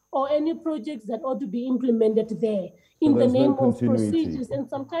parties or any projects that ought to be implemented there in the name of procedures, and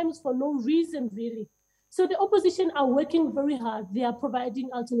sometimes for no reason really. So the opposition are working very hard. They are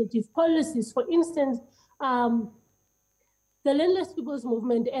providing alternative policies. For instance, the Landless People's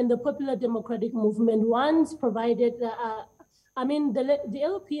Movement and the Popular Democratic Movement once provided, the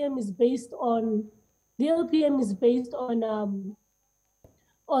LPM is based on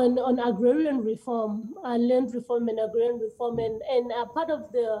on agrarian reform, land reform and agrarian reform, and part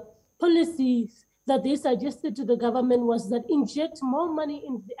of the policies that they suggested to the government was that inject more money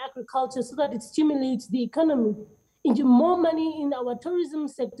into the agriculture so that it stimulates the economy, inject more money in our tourism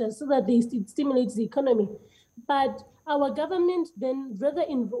sector so that it stimulates the economy. But our government then rather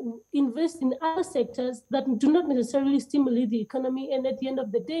invest in other sectors that do not necessarily stimulate the economy, and at the end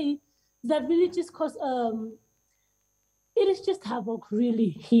of the day, that really just cause it is just havoc really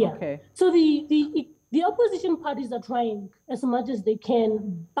here. Okay. So the opposition parties are trying as much as they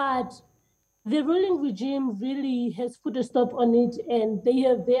can, but the ruling regime really has put a stop on it, and they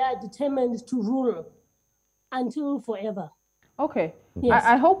are determined to rule until forever. Okay. Yes.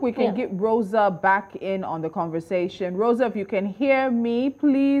 I hope we can get Rosa back in on the conversation. Rosa, if you can hear me,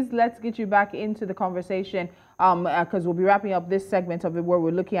 please let's get you back into the conversation, because we'll be wrapping up this segment of it where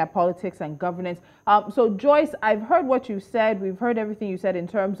we're looking at politics and governance. So Joyce, I've heard what you said. We've heard everything you said in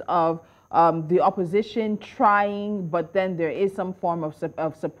terms of the opposition trying, but then there is some form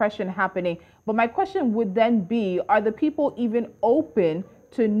of suppression happening. But my question would then be, are the people even open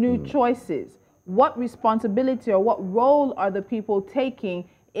to new choices? What responsibility or what role are the people taking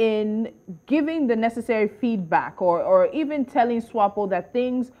in giving the necessary feedback or even telling SWAPO that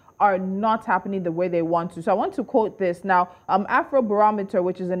things are not happening the way they want to? So I want to quote this now. Afrobarometer,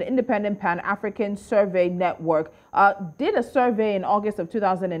 which is an independent Pan-African survey network, did a survey in August of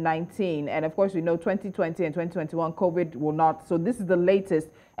 2019. And of course, we know 2020 and 2021, COVID will not. So this is the latest.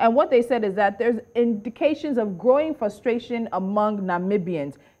 And what they said is that there's indications of growing frustration among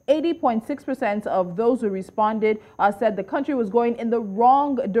Namibians. 80.6% of those who responded said the country was going in the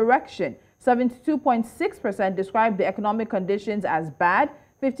wrong direction. 72.6% described the economic conditions as bad.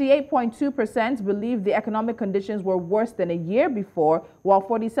 58.2% believed the economic conditions were worse than a year before, while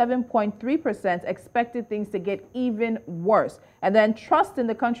 47.3% expected things to get even worse. And then trust in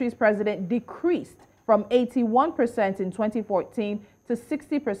the country's president decreased from 81% in 2014 to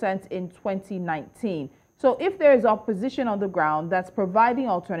 60% in 2019. So if there is opposition on the ground that's providing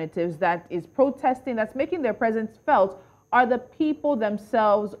alternatives, that is protesting, that's making their presence felt, are the people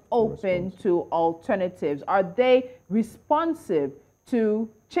themselves open to alternatives? Are they responsive to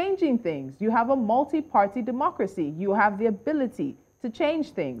changing things? You have a multi-party democracy. You have the ability to change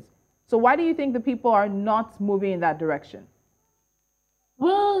things. So why do you think the people are not moving in that direction?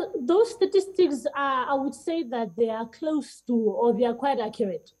 Well, those statistics, I would say that they are close to, or they are quite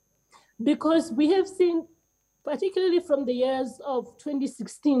accurate. Because we have seen, particularly from the years of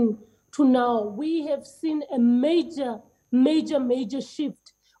 2016 to now, we have seen a major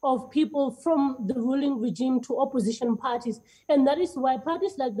shift of people from the ruling regime to opposition parties. And that is why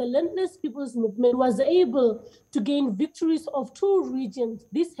parties like the Landless People's Movement was able to gain victories of 2 regions.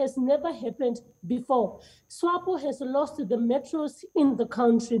 This has never happened before. SWAPO has lost the metros in the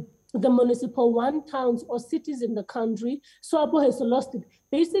country, the municipal 1 towns or cities in the country. SWAPO has lost it.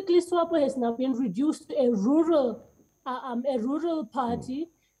 Basically, SWAPO has now been reduced to a rural party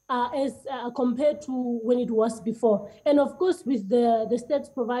as compared to when it was before. And of course, with the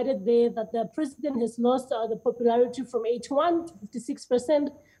stats provided there that the president has lost the popularity from 81 to 56%,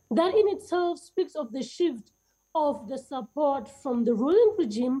 that in itself speaks of the shift of the support from the ruling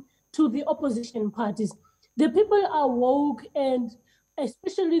regime to the opposition parties. The people are woke, and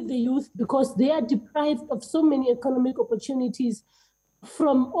especially the youth, because they are deprived of so many economic opportunities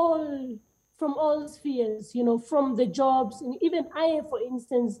from all spheres, you know, from the jobs. And even I, for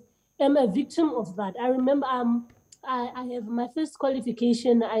instance, am a victim of that. I remember I have my first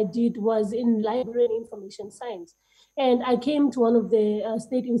qualification I did was in library and information science. And I came to one of the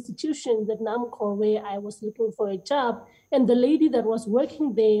state institutions at NAMCO where I was looking for a job. And the lady that was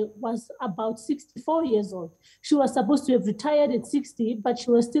working there was about 64 years old. She was supposed to have retired at 60, but she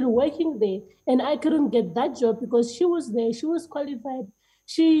was still working there. And I couldn't get that job because she was there, she was qualified.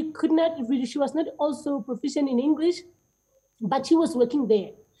 She was not also proficient in English, but she was working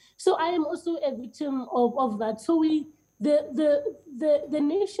there. So I am also a victim of that. So the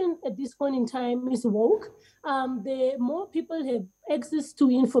nation at this point in time is woke. The more people have access to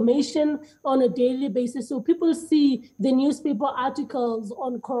information on a daily basis. So people see the newspaper articles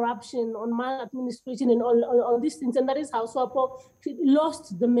on corruption, on maladministration, and all these things. And that is how SWAPO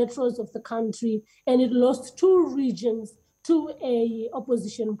lost the metros of the country, and it lost 2 regions to a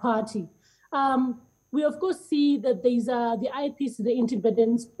opposition party. We of course see that these are the IPs, the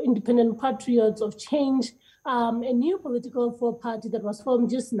independent patriots of change, a new political party that was formed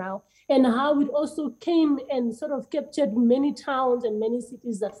just now, and how it also came and sort of captured many towns and many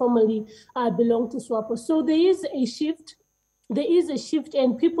cities that formerly belonged to SWAPO. So there is a shift. There is a shift,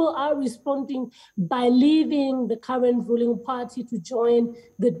 and people are responding by leaving the current ruling party to join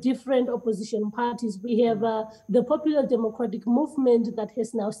the different opposition parties. We have the Popular Democratic Movement that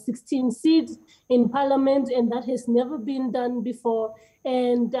has now 16 seats in parliament, and that has never been done before.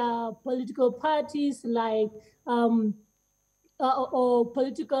 And political parties like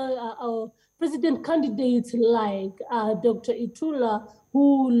president candidates like Dr. Itula,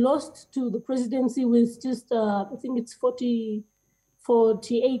 who lost to the presidency with just, I think it's 48%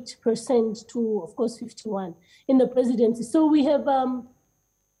 to, of course, 51 in the presidency. So we have,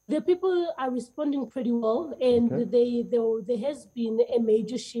 the people are responding pretty well, and there has been a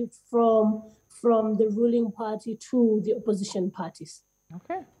major shift from the ruling party to the opposition parties.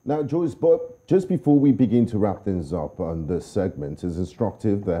 Okay. Now, Joyce, but just before we begin to wrap things up on this segment, it's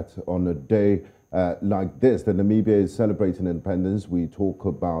instructive that on a day like this, that Namibia is celebrating independence, we talk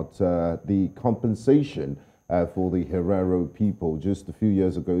about the compensation for the Herero people. Just a few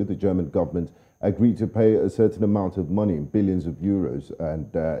years ago, the German government agreed to pay a certain amount of money, billions of euros,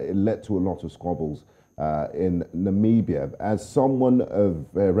 and it led to a lot of squabbles in Namibia. As someone of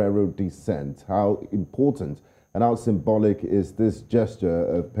Herero descent, how important and how symbolic is this gesture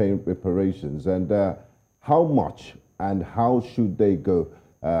of paying reparations, and how much and how should they go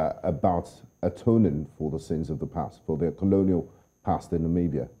about atoning for the sins of the past, for their colonial past in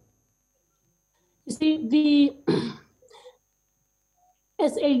Namibia? You see,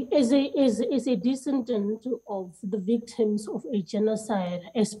 as a descendant of the victims of a genocide,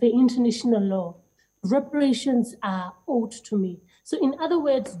 as per international law, reparations are owed to me. So in other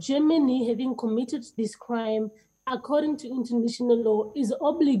words, Germany, having committed this crime, according to international law, is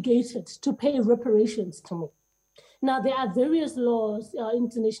obligated to pay reparations to me. Now, there are various laws,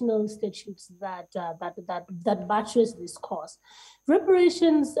 international statutes that buttress this cause.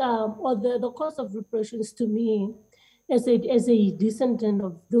 Reparations, or the cost of reparations to me, as a descendant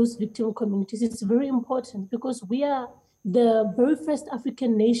of those victim communities, is very important because we are the very first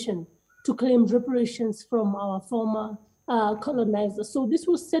African nation to claim reparations from our former colonizers. So this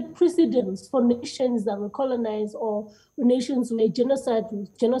will set precedents for nations that were colonized or nations where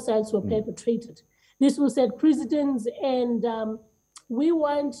genocides were perpetrated. This will set precedents, and we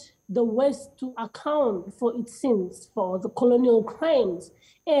want the West to account for its sins, for the colonial crimes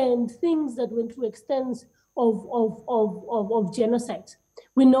and things that went to extents of genocide.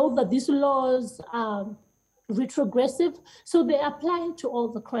 We know that these laws are retrogressive, so they apply to all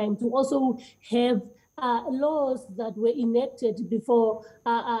the crimes. We also have laws that were enacted before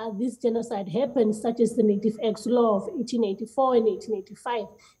this genocide happened, such as the Native Acts Law of 1884 and 1885,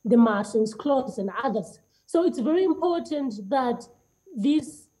 the Martins Clause, and others. So it's very important that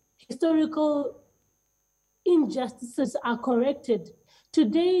these historical injustices are corrected.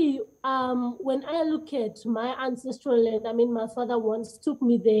 Today, when I look at my ancestral land, I mean, my father once took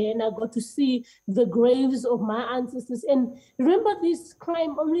me there and I got to see the graves of my ancestors. And remember, this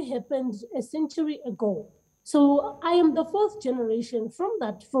crime only happened a century ago. So I am the fourth generation from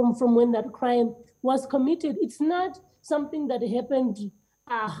when that crime was committed. It's not something that happened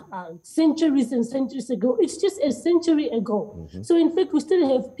centuries and centuries ago. It's just a century ago. Mm-hmm. So in fact, we still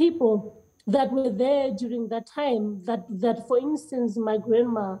have people that were there during that time, that for instance, my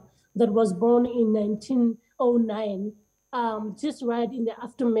grandma that was born in 1909, just right in the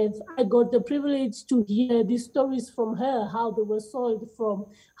aftermath, I got the privilege to hear these stories from her, how they were sold, from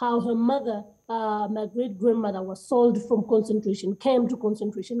how her mother, my great-grandmother, was sold from concentration camp to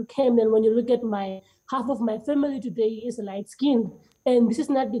concentration camp. And when you look at half of my family today is light-skinned. And this is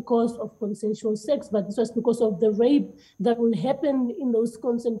not because of consensual sex, but this was because of the rape that will happen in those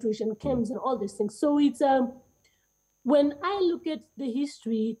concentration camps and all these things. So it's, when I look at the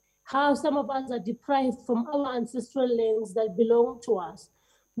history, how some of us are deprived from our ancestral lands that belong to us.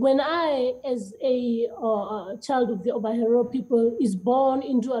 When I, as a child of the Obahero people, is born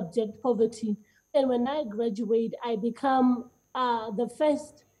into abject poverty, and when I graduate, I become the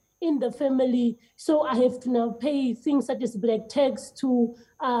first in the family, so I have to now pay things such as black tax to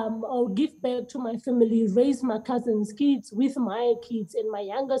or give back to my family, raise my cousins' kids with my kids and my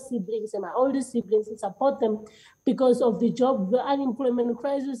younger siblings and my older siblings and support them because of the unemployment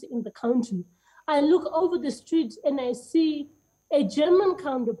crisis in the country. I look over the street and I see a German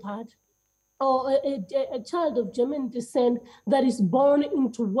counterpart or a child of German descent that is born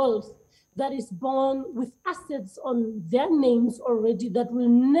into wealth, that is born with assets on their names already, that will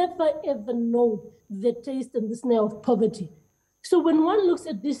never ever know the taste and the smell of poverty. So when one looks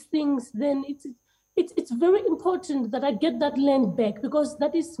at these things, then it it's very important that I get that land back, because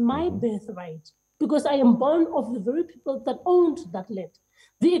that is my birthright, because I am born of the very people that owned that land.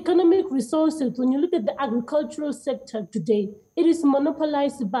 The economic resources, when you look at the agricultural sector today, it is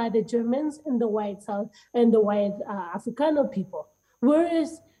monopolized by the Germans and the white South and the white Africano people.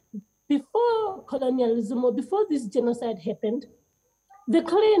 Whereas before colonialism or before this genocide happened, the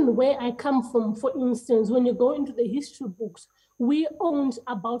clan where I come from, for instance, when you go into the history books, we owned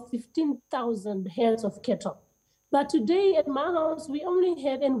about 15,000 heads of cattle. But today at my house, we only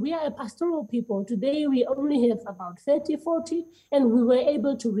have, and we are a pastoral people, today we only have about 30, 40, and we were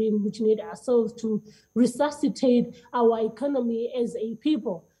able to re-engineer ourselves to resuscitate our economy as a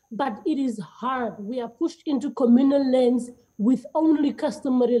people. But it is hard. We are pushed into communal lands with only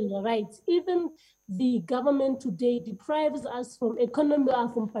customary rights. Even the government today deprives us from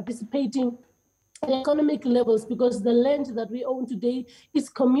from participating at economic levels, because the land that we own today is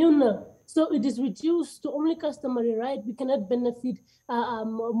communal. So it is reduced to only customary right. We cannot benefit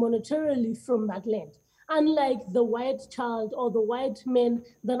monetarily from that land. Unlike the white child or the white man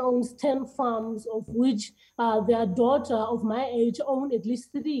that owns 10 farms, of which their daughter of my age own at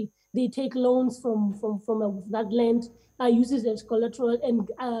least 3. They take loans from that land, use it as collateral, and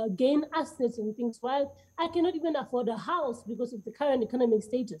gain assets and things, while I cannot even afford a house because of the current economic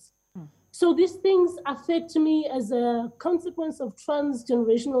status. So these things affect me as a consequence of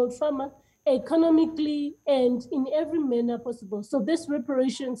transgenerational trauma, economically and in every manner possible. So these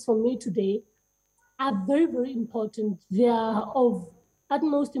reparations for me today are very, very important. They are of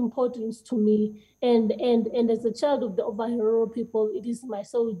utmost importance to me. And as a child of the Overhero people, it is my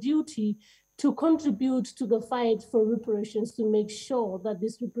sole duty to contribute to the fight for reparations, to make sure that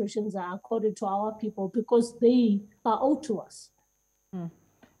these reparations are accorded to our people, because they are owed to us.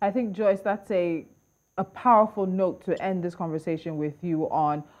 I think, Joyce, that's a powerful note to end this conversation with you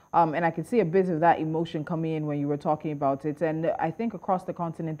on. And I can see a bit of that emotion coming in when you were talking about it. And I think across the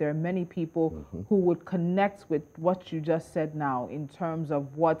continent, there are many people who would connect with what you just said now in terms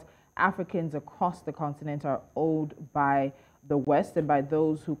of what Africans across the continent are owed by the West and by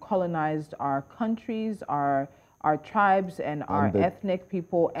those who colonized our countries, our tribes and our ethnic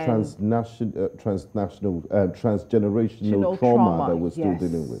people, and transgenerational trauma that we're still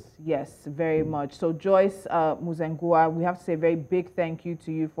dealing with. Yes, very much. So Joyce Muzengua, we have to say a very big thank you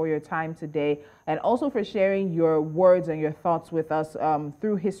to you for your time today, and also for sharing your words and your thoughts with us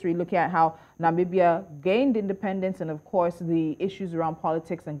through history, looking at how Namibia gained independence and, of course, the issues around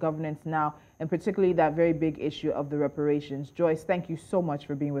politics and governance now, and particularly that very big issue of the reparations. Joyce, thank you so much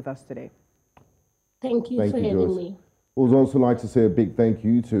for being with us today. Thank you for having me. We would also like to say a big thank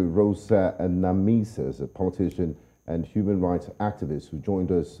you to Rosa Namises, a politician and human rights activist who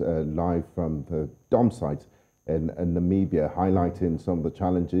joined us live from the dump site in Namibia, highlighting some of the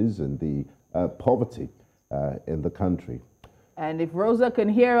challenges and the poverty in the country. And if Rosa can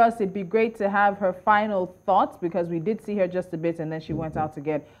hear us, it'd be great to have her final thoughts, because we did see her just a bit and then she went out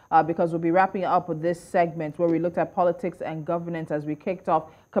again, because we'll be wrapping up with this segment where we looked at politics and governance as we kicked off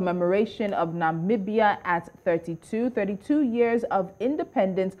commemoration of Namibia at 32 years of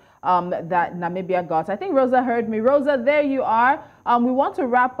independence that Namibia got. I think Rosa heard me. Rosa, there you are. We want to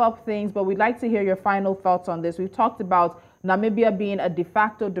wrap up things, but we'd like to hear your final thoughts on this. We've talked about Namibia being a de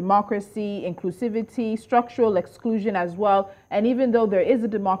facto democracy, inclusivity, structural exclusion as well. And even though there is a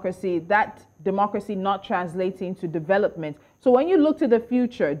democracy, that democracy not translating to development. So when you look to the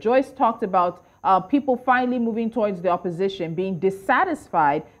future, Joyce talked about people finally moving towards the opposition, being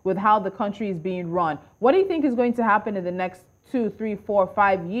dissatisfied with how the country is being run. What do you think is going to happen in the next 2, 3, 4,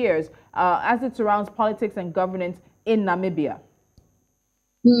 5 years as it surrounds politics and governance in Namibia?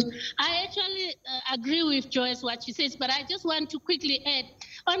 I actually agree with Joyce what she says, but I just want to quickly add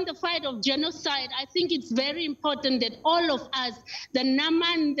on the fight of genocide. I think it's very important that all of us, the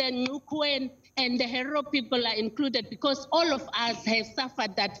Naman, the Nukwen, and the Hero people are included, because all of us have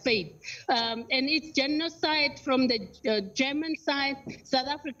suffered that fate. And it's genocide from the German side, South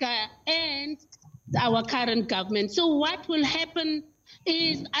Africa, and our current government. So what will happen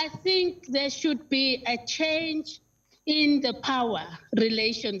is, I think there should be a change in the power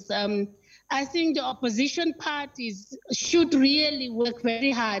relations. I think the opposition parties should really work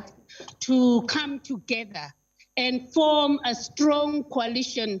very hard to come together and form a strong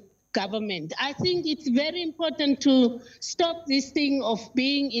coalition government. I think it's very important to stop this thing of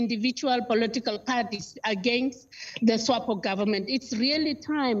being individual political parties against the SWAPO government. It's really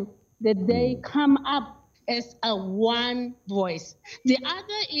time that they come up as a one voice. The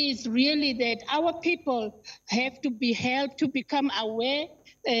other is really that our people have to be helped to become aware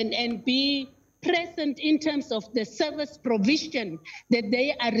and be present in terms of the service provision that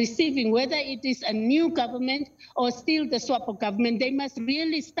they are receiving, whether it is a new government or still the SWAPO government. They must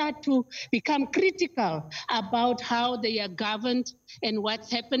really start to become critical about how they are governed and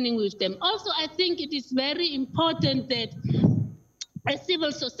what's happening with them. Also, I think it is very important that as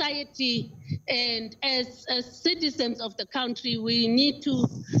civil society and as citizens of the country, we need to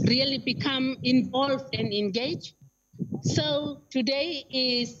really become involved and engaged. So today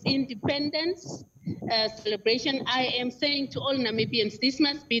is Independence celebration. I am saying to all Namibians, this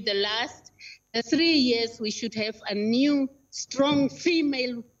must be the last 3 years. We should have a new, strong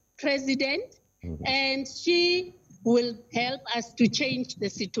female president, and she will help us to change the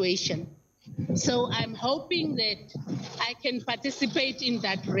situation. So I'm hoping that I can participate in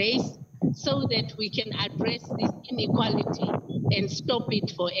that race so that we can address this inequality and stop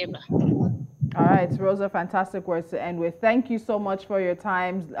it forever. All right, Rosa, fantastic words to end with. Thank you so much for your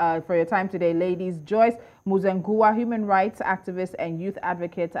time today, ladies. Joyce Muzengua, human rights activist and youth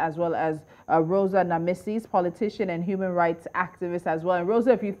advocate, as well as Rosa Namises, politician and human rights activist as well. And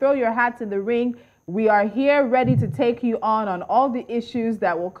Rosa, if you throw your hats in the ring, we are here ready to take you on all the issues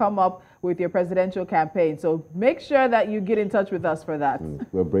that will come up with your presidential campaign. So make sure that you get in touch with us for that.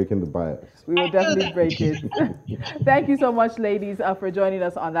 We're breaking the bias. We will definitely break it. Thank you so much, ladies, for joining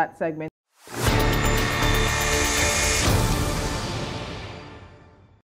us on that segment.